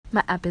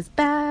My app is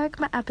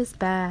back, my app is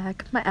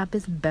back, my app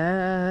is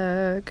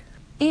back.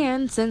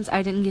 And since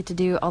I didn't get to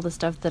do all the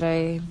stuff that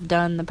I've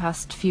done the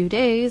past few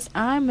days,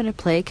 I'm going to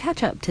play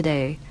catch up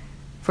today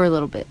for a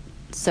little bit.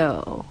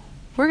 So,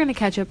 we're going to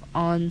catch up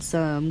on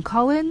some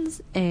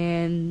call-ins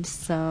and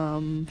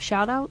some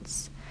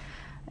shout-outs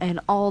and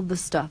all the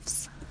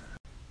stuffs.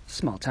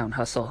 Small Town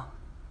Hustle.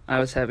 I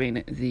was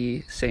having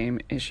the same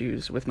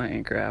issues with my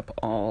Anchor app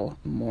all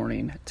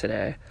morning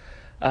today.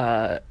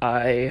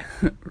 I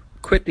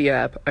quit the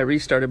app, I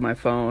restarted my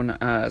phone,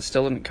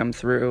 still didn't come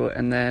through,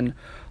 and then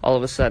all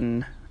of a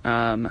sudden,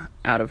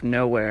 out of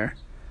nowhere,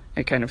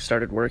 it kind of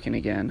started working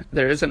again.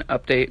 There is an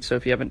update, so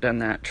if you haven't done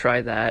that,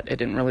 try that. It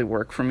didn't really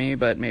work for me,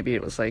 but maybe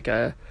it was like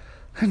a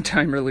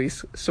time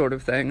release sort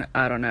of thing.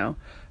 I don't know.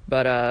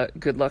 But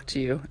good luck to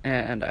you,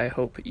 and I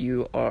hope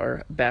you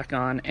are back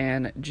on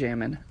and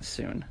jamming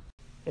soon.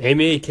 Hey,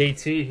 me,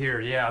 KT here.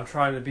 Yeah, I'm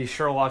trying to be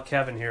Sherlock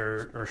Kevin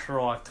here, or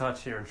Sherlock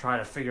Touch here, and trying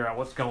to figure out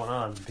what's going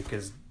on,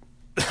 because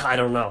I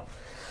don't know.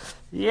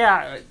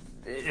 Yeah,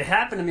 it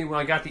happened to me when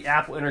I got the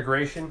Apple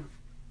integration.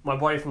 My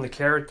buddy from The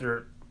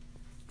Character,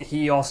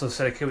 he also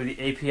said it could be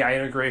the API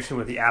integration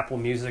with the Apple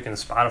Music and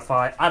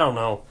Spotify. I don't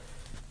know.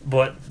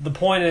 But the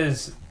point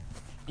is,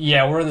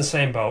 yeah, we're in the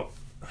same boat.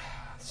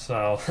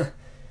 So,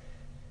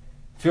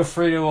 feel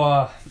free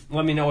to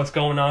let me know what's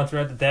going on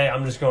throughout the day.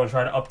 I'm just going to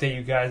try to update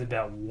you guys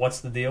about what's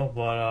the deal.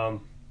 But,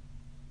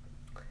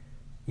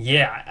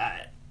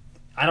 yeah,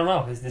 I don't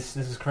know. This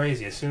is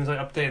crazy. As soon as I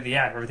updated the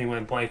app, everything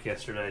went blank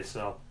yesterday.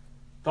 So,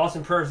 thoughts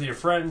and prayers to your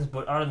friends.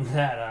 But other than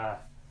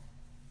that,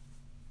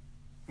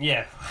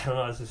 yeah, I don't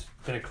know. This has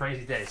been a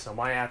crazy day. So,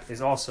 my app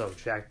is also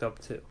jacked up,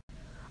 too.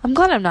 I'm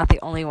glad I'm not the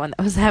only one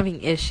that was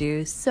having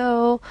issues,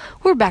 so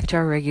we're back to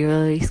our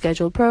regularly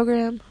scheduled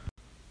program.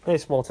 Hey,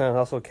 Small Town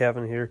Hustle,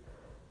 Kevin here.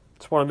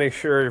 Just want to make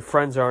sure your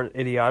friends aren't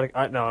idiotic.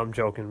 No, I'm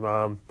joking.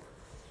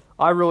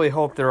 I really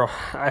hope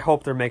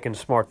they're making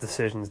smart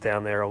decisions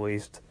down there, at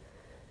least.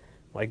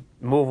 Like,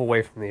 move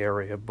away from the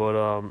area.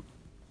 But,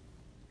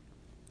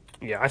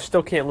 yeah, I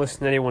still can't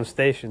listen to anyone's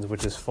stations,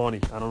 which is funny.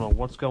 I don't know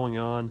what's going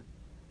on.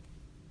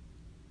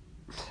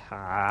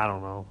 I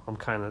don't know. I'm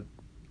kind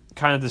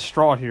of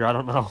distraught here. I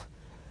don't know.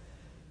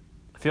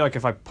 I feel like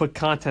if I put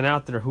content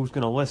out there, who's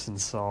going to listen?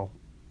 So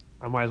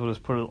I might as well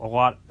just put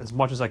as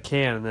much as I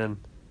can, and then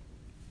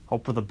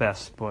hope for the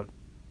best. But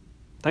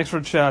thanks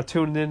for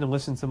tuning in and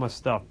listening to my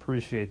stuff.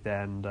 Appreciate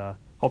that, and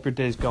hope your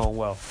day's going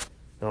well.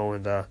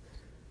 And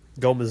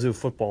go Mizzou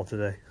football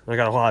today. I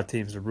got a lot of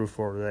teams to root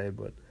for today,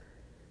 but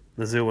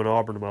Mizzou and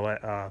Auburn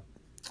are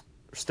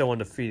still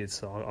undefeated,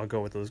 so I'll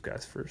go with those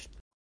guys first.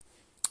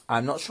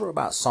 I'm not sure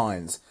about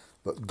signs,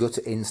 but gut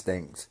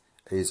instinct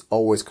is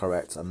always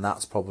correct, and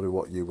that's probably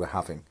what you were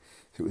having.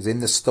 If it was in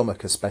the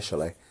stomach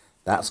especially,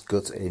 that's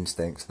gut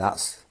instinct.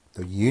 That's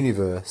the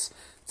universe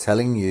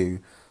telling you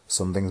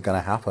something's going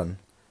to happen.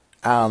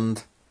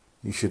 And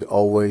you should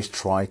always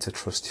try to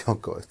trust your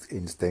gut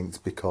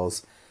instinct,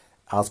 because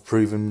as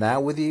proven now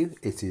with you,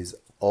 it is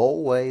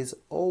always,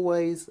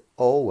 always,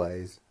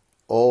 always,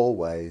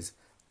 always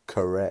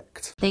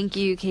correct. Thank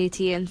you,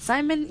 KT and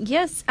Simon.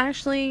 Yes,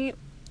 actually,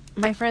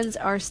 my friends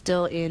are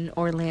still in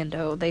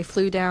Orlando. They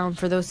flew down,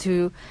 for those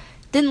who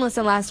didn't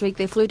listen last week,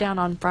 they flew down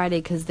on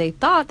Friday because they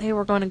thought they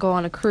were going to go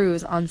on a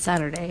cruise on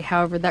Saturday.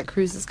 However, that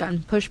cruise has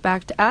gotten pushed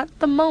back to, at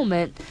the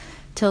moment,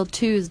 till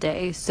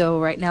Tuesday.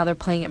 So right now they're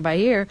playing it by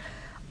ear.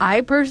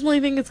 I personally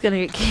think it's going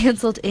to get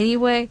canceled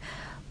anyway,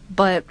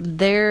 but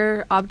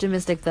they're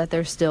optimistic that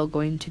they're still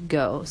going to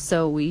go.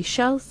 So we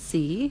shall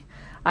see.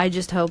 I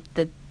just hope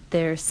that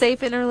they're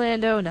safe in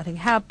Orlando, nothing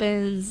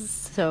happens.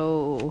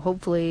 So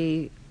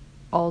hopefully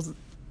all's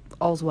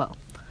well.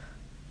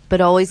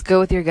 But always go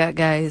with your gut,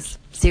 guys.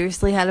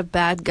 Seriously had a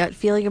bad gut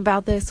feeling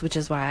about this, which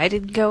is why I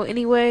didn't go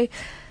anyway.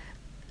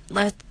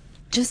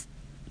 Just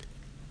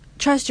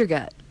trust your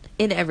gut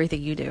in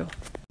everything you do.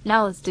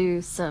 Now let's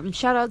do some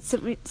shout-outs.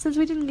 Since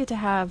we didn't get to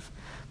have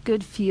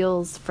Good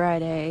Feels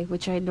Friday,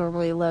 which I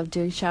normally love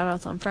doing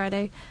shout-outs on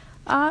Friday,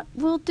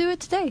 we'll do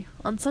it today,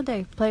 on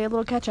Sunday. Play a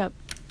little catch-up.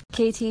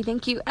 KT,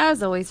 thank you,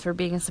 as always, for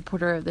being a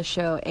supporter of the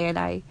show, and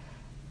I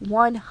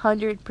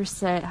 100%,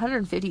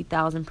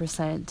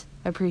 150,000%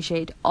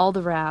 appreciate all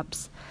the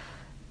raps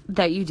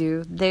that you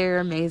do. They're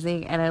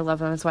amazing, and I love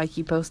them. That's why I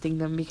keep posting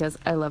them, because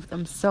I love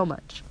them so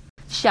much.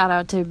 Shout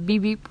out to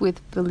Beep Beep with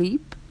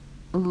Philippe.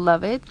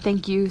 Love it.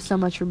 Thank you so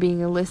much for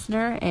being a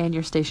listener, and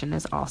your station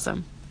is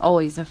awesome.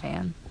 Always a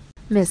fan.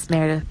 Miss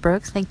Meredith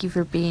Brooks, thank you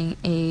for being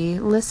a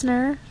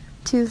listener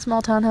to the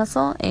Small Town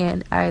Hustle,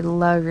 and I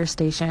love your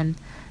station.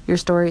 Your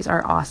stories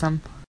are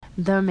awesome.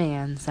 The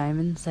man,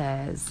 Simon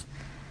Says.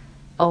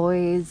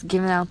 Always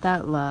giving out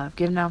that love,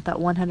 giving out that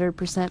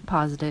 100%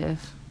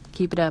 positive.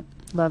 Keep it up.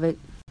 Love it.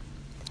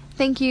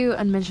 Thank you,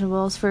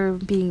 Unmentionables, for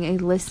being a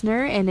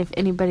listener. And if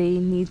anybody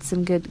needs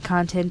some good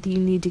content, you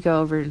need to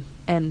go over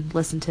and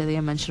listen to the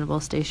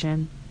Unmentionable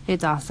station.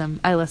 It's awesome.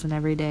 I listen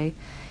every day.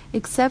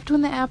 Except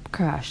when the app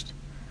crashed.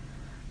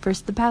 For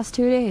the past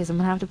 2 days, I'm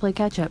going to have to play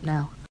catch up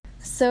now.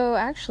 So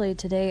actually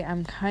today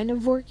I'm kind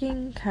of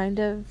working.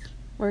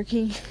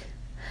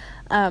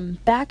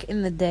 Back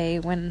in the day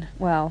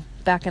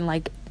back in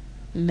like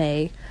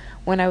May,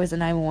 when I was a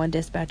 911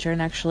 dispatcher,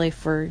 and actually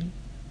for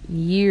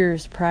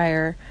years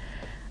prior,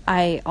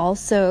 I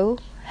also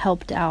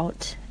helped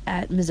out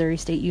at Missouri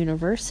State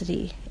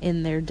University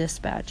in their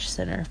dispatch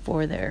center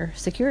for their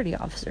security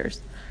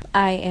officers.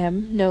 I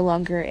am no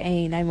longer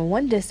a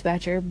 911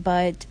 dispatcher,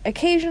 but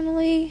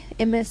occasionally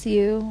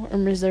MSU or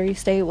Missouri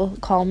State will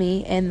call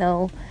me and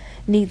they'll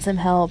need some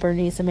help or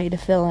need somebody to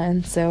fill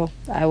in, so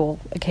I will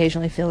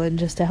occasionally fill in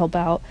just to help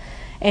out.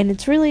 And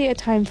it's really a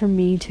time for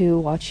me to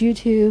watch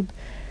YouTube,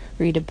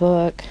 read a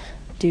book,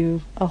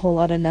 do a whole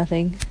lot of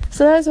nothing.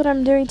 So that is what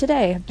I'm doing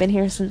today. I've been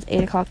here since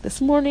 8 o'clock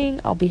this morning.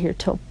 I'll be here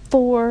till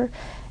 4.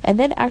 And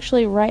then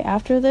actually right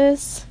after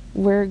this,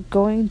 we're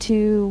going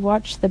to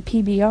watch the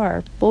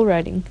PBR, bull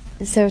riding.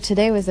 So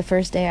today was the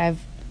first day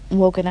I've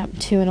woken up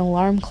to an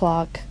alarm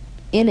clock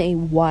in a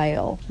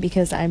while,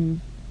 because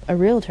I'm a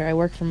realtor. I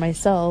work for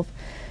myself,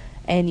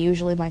 and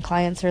usually my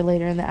clients are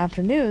later in the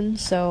afternoon,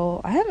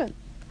 so I haven't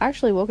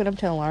actually woken up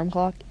to an alarm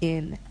clock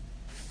in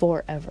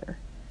forever.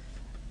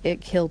 It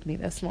killed me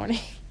this morning.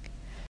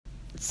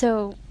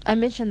 So I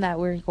mentioned that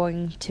we're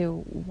going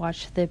to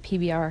watch the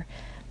PBR,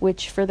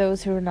 which for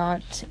those who are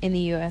not in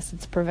the US,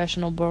 it's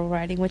professional bull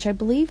riding, which I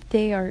believe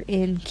they are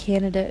in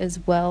Canada as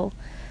well,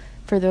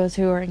 for those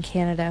who are in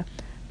Canada.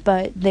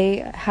 But they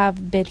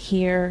have been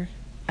here,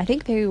 I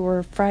think they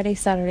were Friday,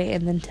 Saturday,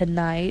 and then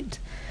tonight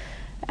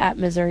at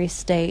Missouri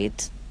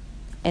State.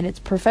 And it's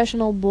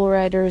professional bull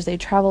riders. They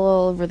travel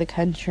all over the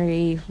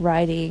country,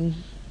 riding,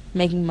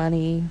 making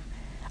money.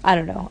 I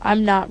don't know.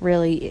 I'm not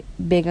really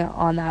big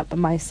on that, but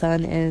my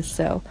son is,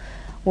 so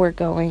we're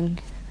going.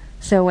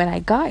 So when I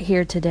got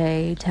here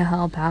today to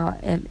help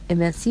out at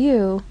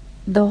MSU,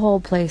 the whole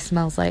place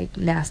smells like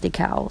nasty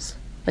cows.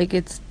 Like,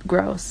 it's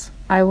gross.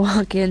 I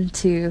walk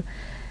into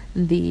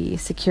the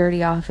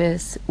security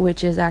office,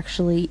 which is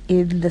actually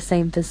in the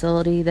same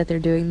facility that they're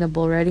doing the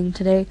bull riding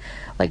today.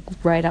 Like,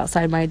 right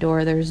outside my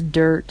door, there's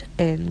dirt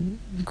and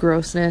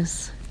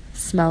grossness.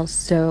 Smells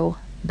so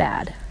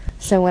bad.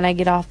 So when I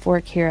get off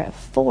work here at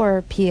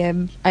 4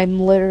 p.m., I'm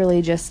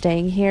literally just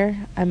staying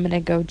here. I'm going to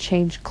go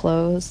change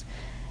clothes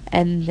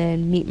and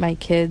then meet my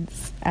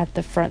kids at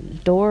the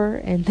front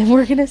door, and then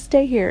we're going to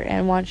stay here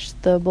and watch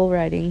the bull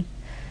riding,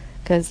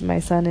 because my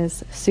son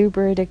is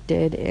super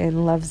addicted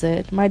and loves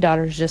it. My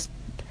daughter's just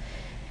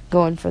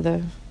going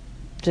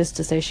just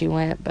to say she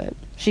went, but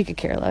she could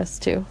care less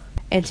too.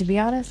 And to be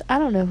honest, I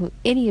don't know who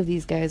any of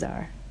these guys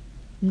are.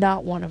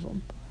 Not one of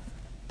them.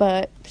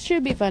 But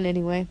should be fun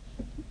anyway.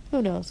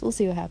 Who knows? We'll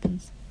see what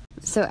happens.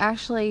 So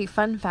actually,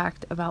 fun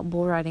fact about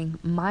bull riding,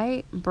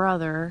 my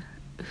brother,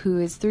 who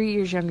is 3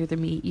 years younger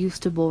than me,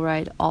 used to bull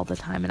ride all the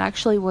time. And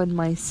actually, when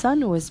my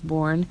son was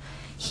born,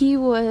 he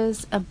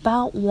was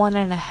about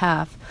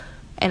 1.5,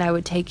 and I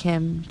would take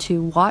him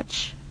to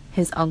watch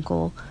his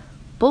uncle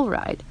bull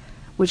ride,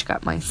 which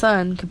got my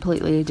son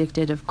completely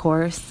addicted, of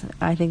course.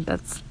 I think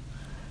that's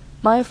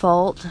my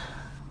fault,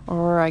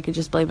 or I could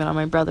just blame it on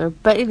my brother.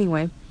 But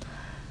anyway,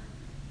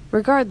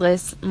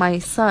 regardless, my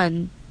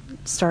son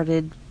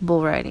started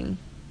bull riding.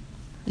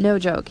 No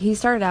joke. He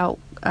started out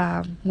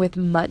with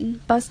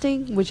mutton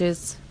busting, which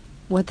is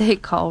what they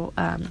call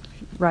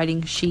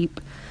riding sheep.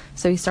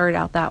 So he started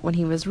out that when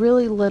he was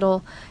really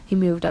little. He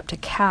moved up to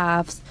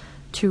calves,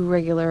 to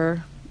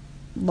regular,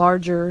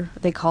 larger,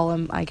 they call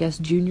them, I guess,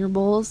 junior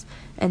bulls,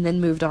 and then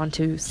moved on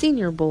to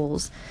senior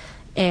bulls.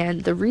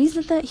 And the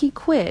reason that he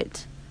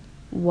quit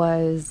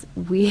was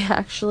he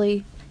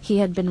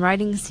had been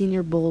riding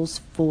senior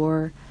bulls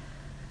for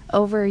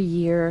over a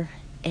year,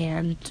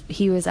 and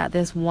he was at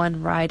this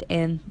one ride,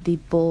 and the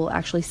bull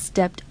actually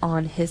stepped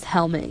on his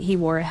helmet. He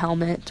wore a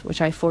helmet,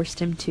 which I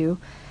forced him to,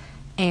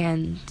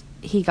 and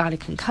he got a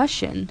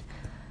concussion.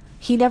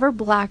 He never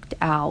blacked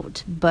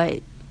out,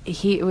 but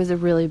it was a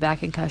really bad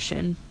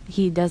concussion.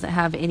 He doesn't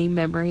have any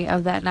memory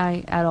of that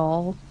night at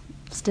all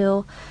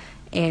still,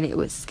 and it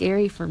was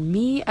scary for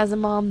me as a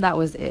mom. That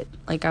was it.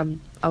 Like,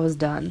 I was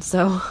done.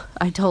 So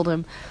I told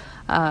him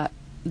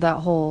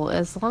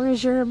as long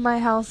as you're in my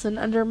house and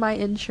under my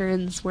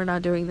insurance, we're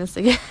not doing this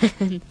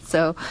again.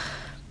 So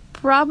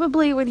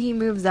probably when he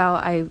moves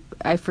out,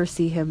 I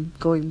foresee him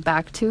going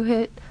back to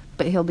it,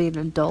 but he'll be an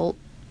adult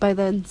by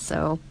then,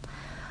 so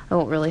I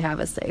won't really have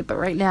a say. But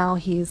right now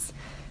he's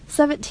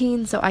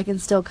 17, so I can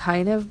still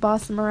kind of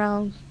boss him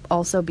around,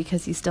 also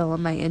because he's still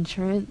on my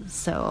insurance,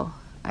 so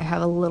I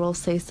have a little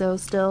say-so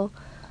still,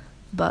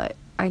 but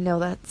I know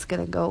that's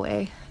gonna go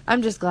away.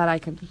 I'm just glad I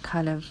can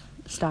kind of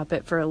stop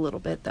it for a little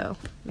bit, though.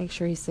 Make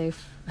sure he's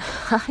safe.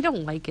 I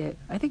don't like it.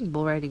 I think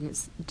bull riding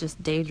is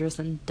just dangerous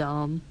and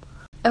dumb.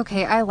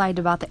 Okay, I lied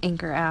about the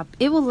Anchor app.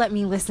 It will let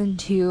me listen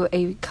to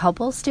a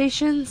couple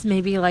stations,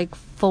 maybe like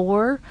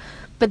 4,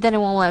 but then it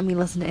won't let me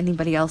listen to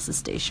anybody else's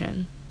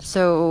station.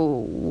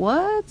 So,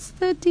 what's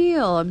the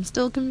deal? I'm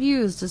still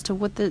confused as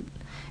to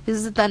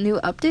is it that new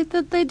update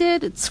that they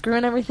did? It's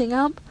screwing everything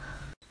up?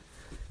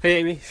 Hey,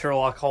 Amy,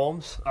 Sherlock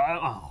Holmes.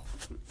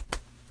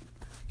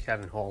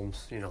 Kevin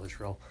Holmes, you know the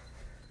drill.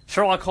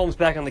 Sherlock Holmes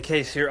back on the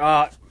case here.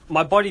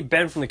 my buddy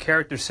Ben from the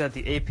Character said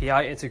the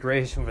API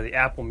integration for the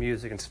Apple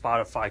Music and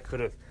Spotify could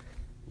have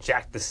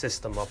jacked the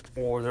system up,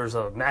 or there's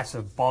a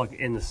massive bug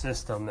in the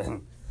system.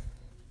 And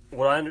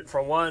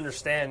from what I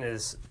understand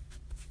is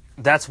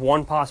that's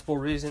one possible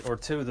reason, or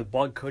two, the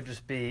bug could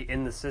just be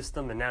in the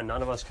system, and now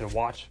none of us can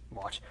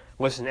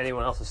listen to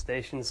anyone else's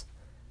stations.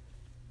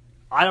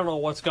 I don't know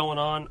what's going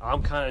on.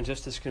 I'm kind of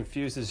just as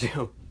confused as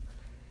you.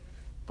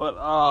 But,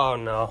 oh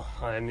no,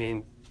 I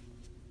mean,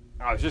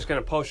 I was just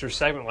going to post your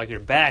segment like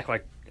you're back,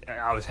 like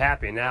I was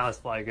happy. Now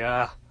it's like,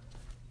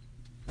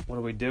 what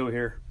do we do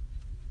here?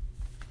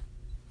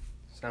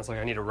 Sounds like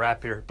I need a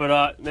rap here.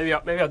 But maybe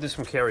I'll do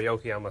some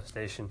karaoke on my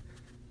station.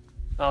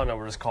 Oh no,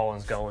 we're just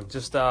calling's going.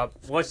 Just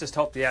let's just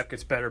hope the app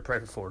gets better. Pray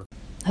for Florida.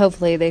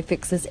 Hopefully they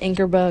fix this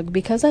Anchor bug,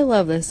 because I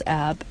love this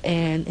app,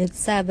 and it's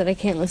sad that I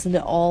can't listen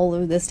to all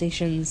of the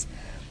stations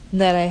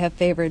that I have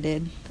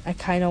favorited. I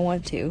kind of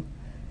want to.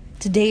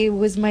 Today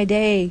was my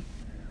day.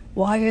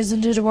 Why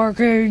isn't it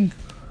working?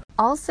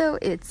 Also,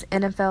 it's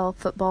NFL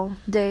football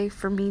day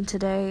for me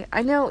today.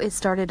 I know it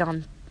started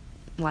on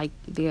like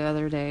the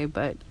other day,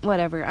 but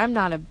whatever. I'm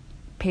not a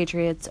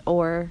Patriots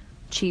or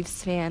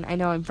Chiefs fan. I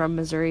know I'm from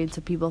Missouri, and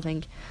so people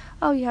think,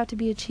 oh, you have to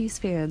be a Chiefs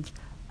fan.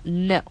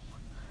 No.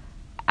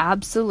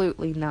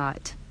 Absolutely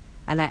not.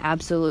 And I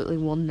absolutely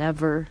will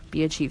never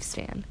be a Chiefs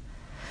fan.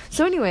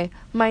 So anyway,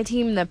 my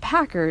team, the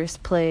Packers,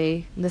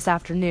 play this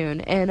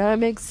afternoon, and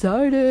I'm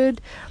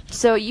excited.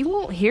 So you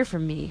won't hear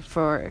from me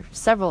for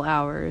several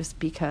hours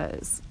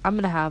because I'm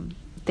going to have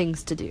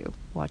things to do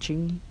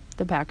watching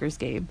the Packers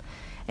game.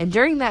 And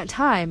during that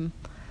time,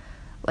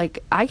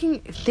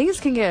 things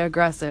can get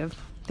aggressive.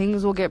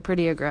 Things will get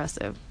pretty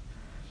aggressive.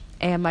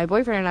 And my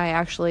boyfriend and I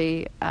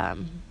actually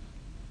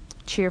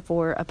cheer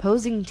for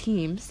opposing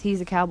teams.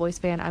 He's a Cowboys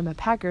fan. I'm a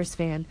Packers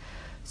fan.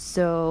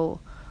 So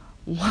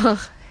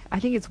I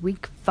think it's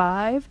week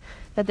 5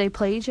 that they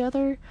play each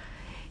other.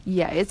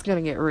 Yeah, it's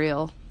going to get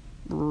real.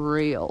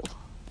 Real.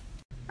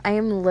 I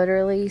am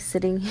literally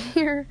sitting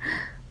here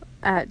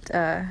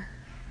at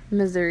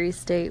Missouri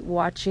State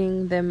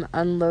watching them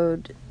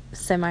unload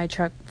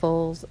semi-truck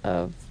fulls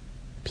of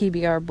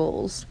PBR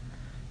bulls.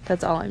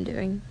 That's all I'm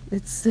doing.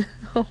 It's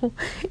so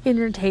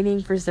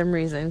entertaining for some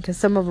reason, because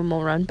some of them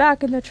will run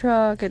back in the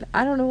truck, and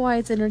I don't know why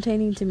it's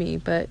entertaining to me,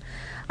 but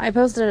I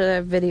posted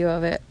a video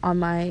of it on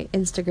my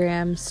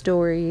Instagram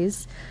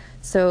stories,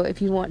 so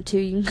if you want to,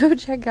 you can go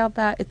check out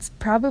that. It's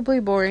probably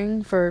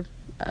boring for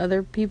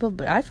other people,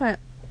 but I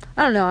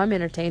don't know, I'm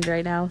entertained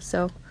right now,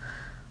 so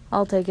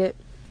I'll take it.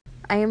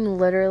 I am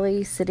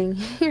literally sitting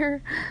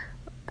here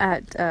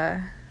at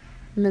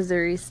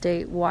Missouri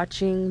State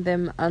watching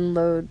them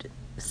unload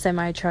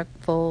semi-truck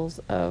fulls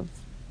of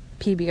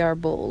PBR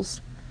bulls.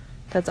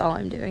 That's all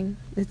I'm doing.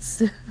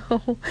 It's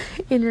so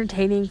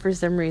entertaining for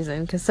some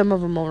reason, because some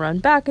of them will run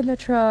back in the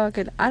truck,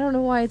 and I don't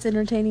know why it's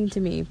entertaining to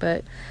me,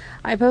 but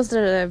I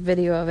posted a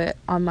video of it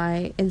on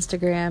my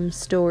Instagram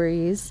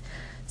stories,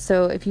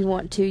 so if you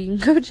want to, you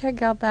can go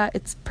check out that.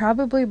 It's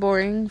probably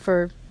boring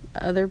for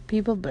other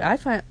people, but I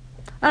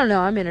don't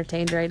know, I'm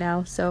entertained right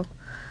now, so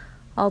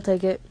I'll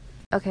take it.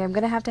 Okay, I'm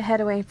going to have to head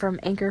away from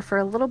Anchor for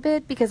a little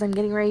bit because I'm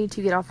getting ready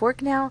to get off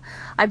work now.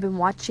 I've been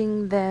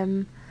watching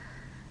them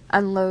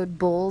unload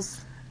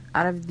bulls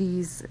out of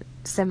these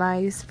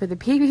semis for the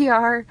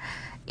PBR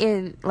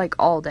in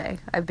all day.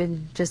 I've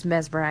been just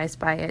mesmerized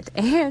by it,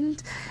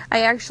 and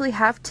I actually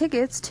have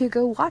tickets to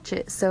go watch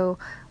it. So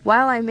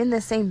while I'm in the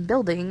same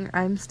building,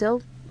 I'm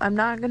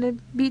not going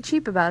to be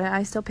cheap about it.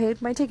 I still paid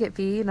my ticket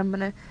fee, and I'm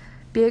going to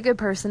be a good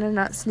person and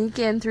not sneak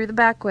in through the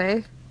back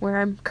way where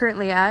I'm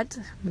currently at.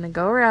 I'm going to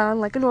go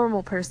around like a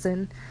normal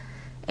person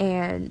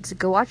and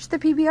go watch the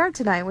PBR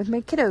tonight with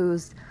my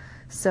kiddos.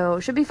 So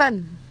it should be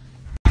fun.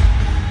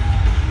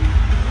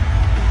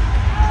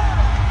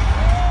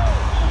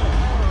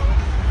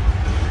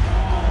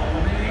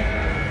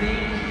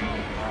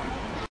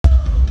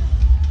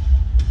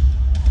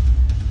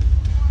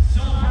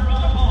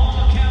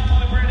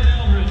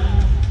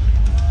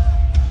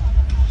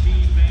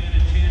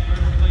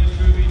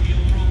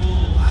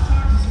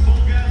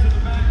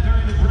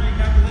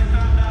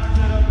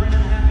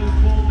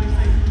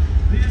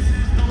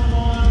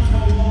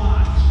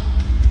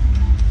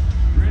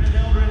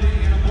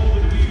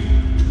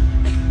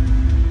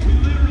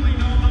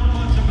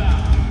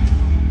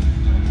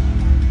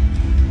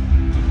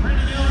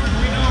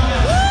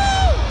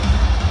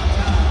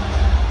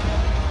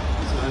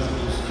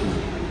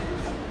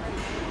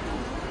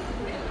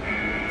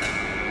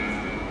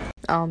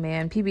 Oh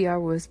man,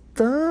 PBR was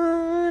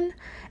fun,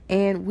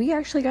 and we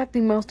actually got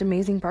the most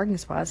amazing parking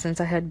spot since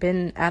I had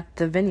been at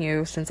the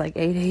venue since 8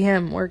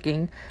 a.m.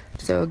 working,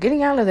 so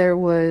getting out of there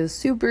was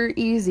super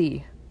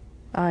easy.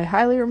 I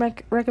highly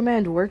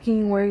recommend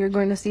working where you're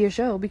going to see a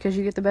show because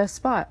you get the best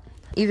spot.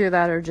 Either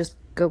that or just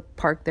go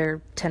park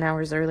there 10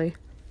 hours early.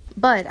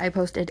 But I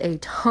posted a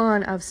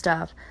ton of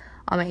stuff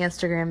on my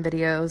Instagram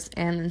videos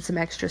and some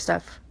extra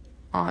stuff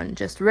on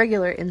just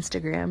regular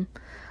Instagram.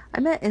 I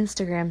meant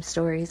Instagram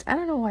stories. I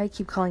don't know why I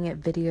keep calling it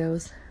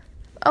videos.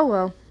 Oh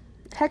well.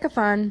 Heck of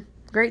fun.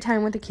 Great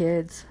time with the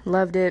kids.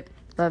 Loved it.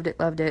 Loved it.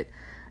 Loved it.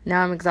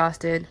 Now I'm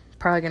exhausted,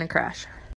 probably gonna crash.